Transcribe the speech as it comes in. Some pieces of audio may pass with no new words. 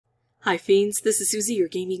Hi Fiends, this is Susie, your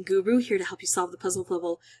gaming guru, here to help you solve the puzzle of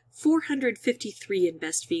level 453 in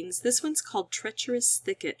Best Fiends. This one's called Treacherous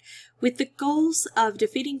Thicket, with the goals of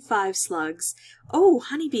defeating 5 slugs. Oh,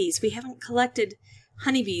 honeybees! We haven't collected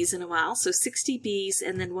honeybees in a while, so 60 bees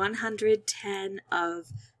and then 110 of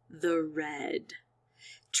the red.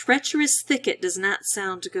 Treacherous Thicket does not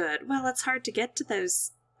sound good. Well, it's hard to get to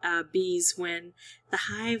those bees when the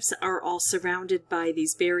hives are all surrounded by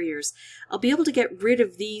these barriers. I'll be able to get rid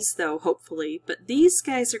of these though, hopefully, but these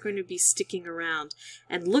guys are going to be sticking around.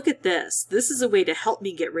 And look at this. This is a way to help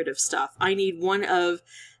me get rid of stuff. I need one of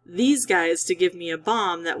these guys to give me a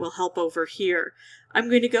bomb that will help over here. I'm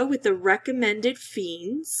going to go with the recommended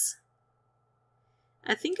Fiends.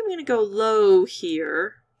 I think I'm going to go low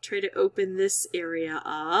here. Try to open this area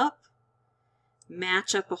up.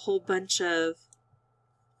 Match up a whole bunch of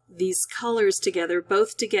these colors together,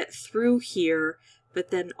 both to get through here,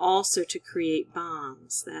 but then also to create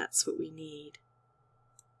bombs. That's what we need.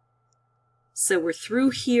 So we're through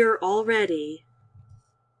here already.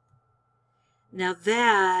 Now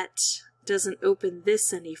that doesn't open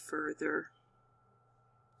this any further.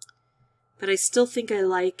 But I still think I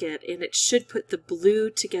like it, and it should put the blue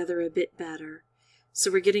together a bit better.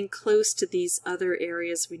 So we're getting close to these other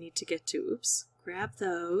areas we need to get to. Oops, grab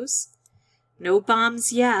those. No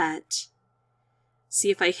bombs yet.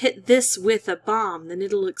 See, if I hit this with a bomb, then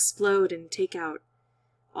it'll explode and take out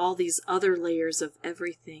all these other layers of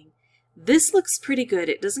everything. This looks pretty good.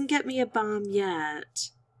 It doesn't get me a bomb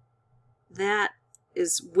yet. That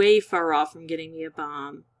is way far off from getting me a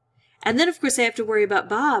bomb. And then, of course, I have to worry about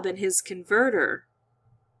Bob and his converter.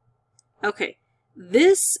 Okay,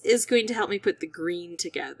 this is going to help me put the green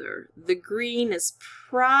together. The green is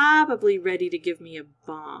probably ready to give me a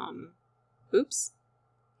bomb. Oops.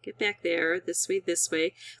 Get back there. This way, this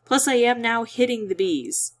way. Plus, I am now hitting the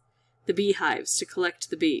bees. The beehives to collect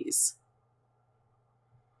the bees.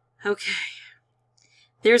 Okay.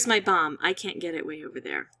 There's my bomb. I can't get it way over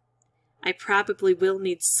there. I probably will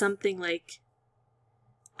need something like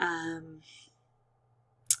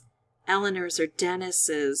Eleanor's or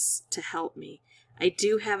Dennis's to help me. I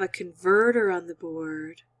do have a converter on the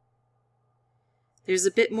board. There's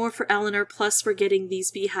a bit more for Eleanor, plus we're getting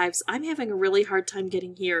these beehives. I'm having a really hard time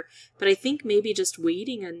getting here, but I think maybe just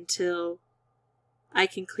waiting until I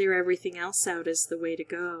can clear everything else out is the way to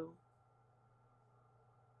go.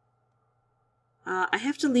 I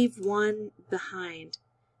have to leave one behind.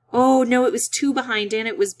 Oh, no, it was 2 behind, and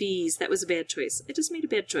it was bees. That was a bad choice. I just made a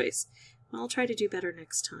bad choice. Well, I'll try to do better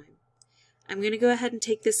next time. I'm going to go ahead and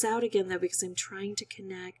take this out again, though, because I'm trying to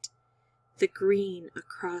connect the green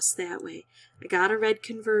across that way. I got a red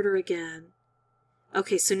converter again.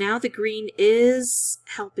 Okay, so now the green is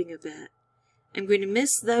helping a bit. I'm going to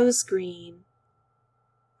miss those green.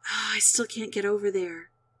 Oh, I still can't get over there.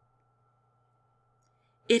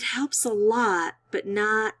 It helps a lot, but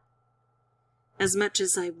not as much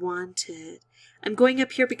as I wanted. I'm going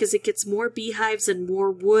up here because it gets more beehives and more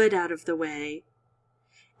wood out of the way.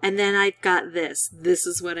 And then I've got this. This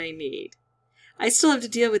is what I need. I still have to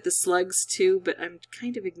deal with the slugs too, but I'm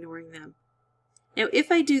kind of ignoring them. Now,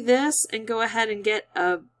 if I do this and go ahead and get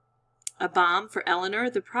a bomb for Eleanor,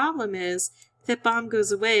 the problem is that bomb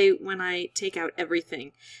goes away when I take out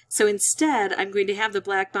everything. So instead, I'm going to have the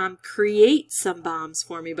black bomb create some bombs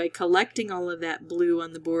for me by collecting all of that blue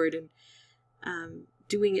on the board and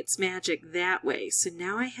doing its magic that way. So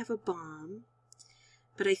now I have a bomb,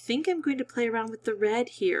 but I think I'm going to play around with the red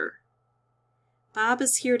here. Bob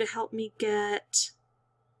is here to help me get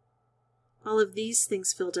all of these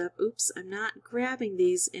things filled up. Oops, I'm not grabbing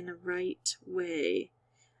these in a right way.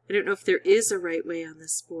 I don't know if there is a right way on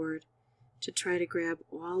this board to try to grab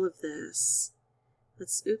all of this.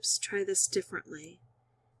 Let's, oops, try this differently.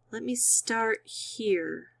 Let me start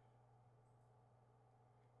here.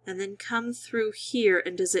 And then come through here,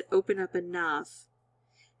 and does it open up enough?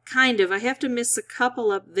 Kind of. I have to miss a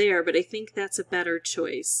couple up there, but I think that's a better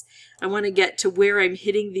choice. I want to get to where I'm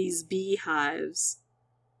hitting these beehives.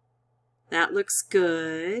 That looks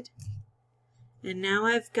good. And now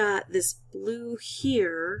I've got this blue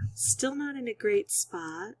here, still not in a great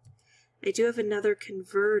spot. I do have another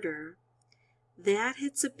converter. That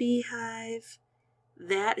hits a beehive.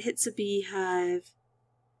 That hits a beehive.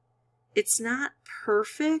 It's not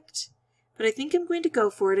perfect, but I think I'm going to go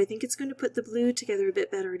for it. I think it's going to put the blue together a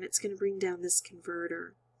bit better, and it's going to bring down this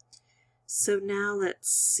converter. So now let's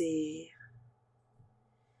see.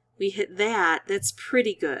 We hit that. That's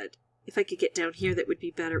pretty good. If I could get down here, that would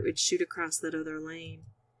be better. It would shoot across that other lane.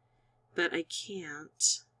 But I can't.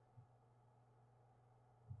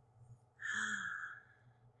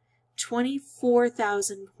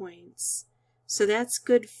 24,000 points. So that's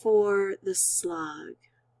good for the slug.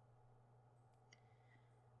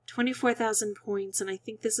 24,000 points, and I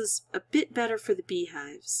think this is a bit better for the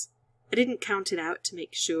beehives. I didn't count it out to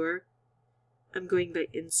make sure. I'm going by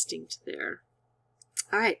instinct there.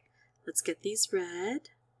 Alright, let's get these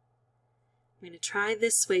red. I'm going to try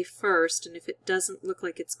this way first, and if it doesn't look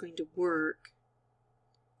like it's going to work,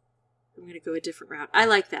 I'm going to go a different route. I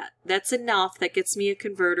like that. That's enough. That gets me a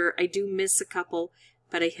converter. I do miss a couple,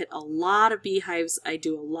 but I hit a lot of beehives. I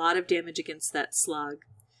do a lot of damage against that slug.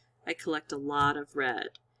 I collect a lot of red.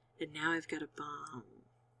 And now I've got a bomb.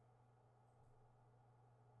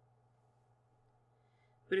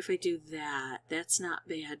 What if I do that? That's not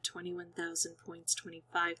bad. 21,000 points,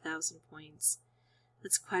 25,000 points.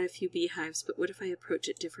 That's quite a few beehives, but what if I approach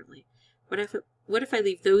it differently? What if I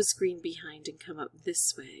leave those green behind and come up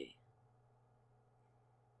this way?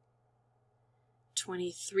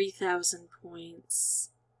 23,000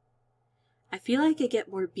 points. I feel like I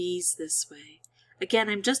get more bees this way. Again,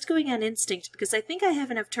 I'm just going on instinct because I think I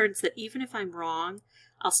have enough turns that even if I'm wrong,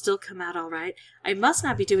 I'll still come out all right. I must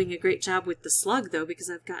not be doing a great job with the slug, though, because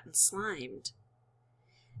I've gotten slimed.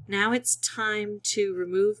 Now it's time to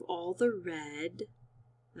remove all the red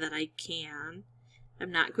that I can.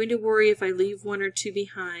 I'm not going to worry if I leave one or two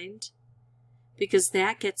behind, because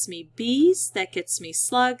that gets me bees, that gets me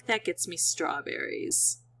slug, that gets me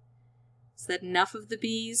strawberries. Is that enough of the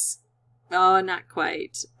bees? Oh, not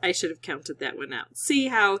quite. I should have counted that one out. See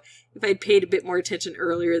how if I'd paid a bit more attention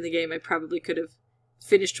earlier in the game, I probably could have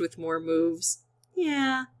finished with more moves.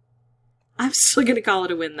 Yeah. I'm still going to call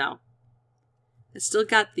it a win, though. I still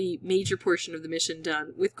got the major portion of the mission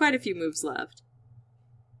done with quite a few moves left.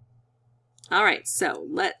 Alright, so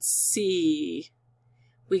let's see.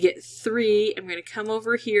 We get 3. I'm going to come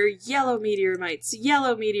over here. Yellow meteor mites,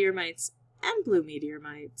 and blue meteor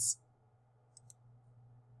mites.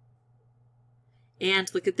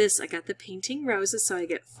 And look at this, I got the painting roses, so I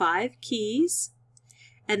get 5 keys.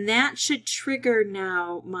 And that should trigger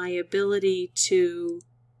now my ability to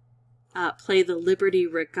play the Liberty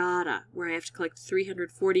Regatta, where I have to collect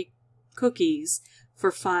 340 cookies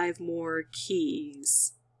for 5 more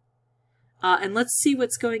keys. And let's see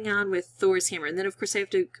what's going on with Thor's hammer. And then, of course, I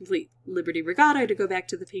have to complete Liberty Regatta to go back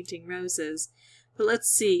to the painting roses. But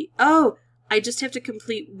let's see. Oh! I just have to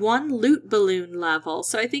complete 1 loot balloon level,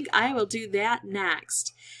 so I think I will do that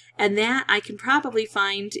next. And that I can probably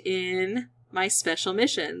find in my special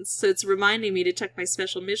missions. So it's reminding me to check my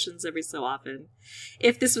special missions every so often.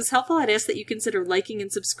 If this was helpful, I'd ask that you consider liking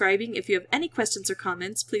and subscribing. If you have any questions or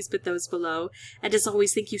comments, please put those below. And as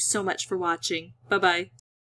always, thank you so much for watching. Bye-bye.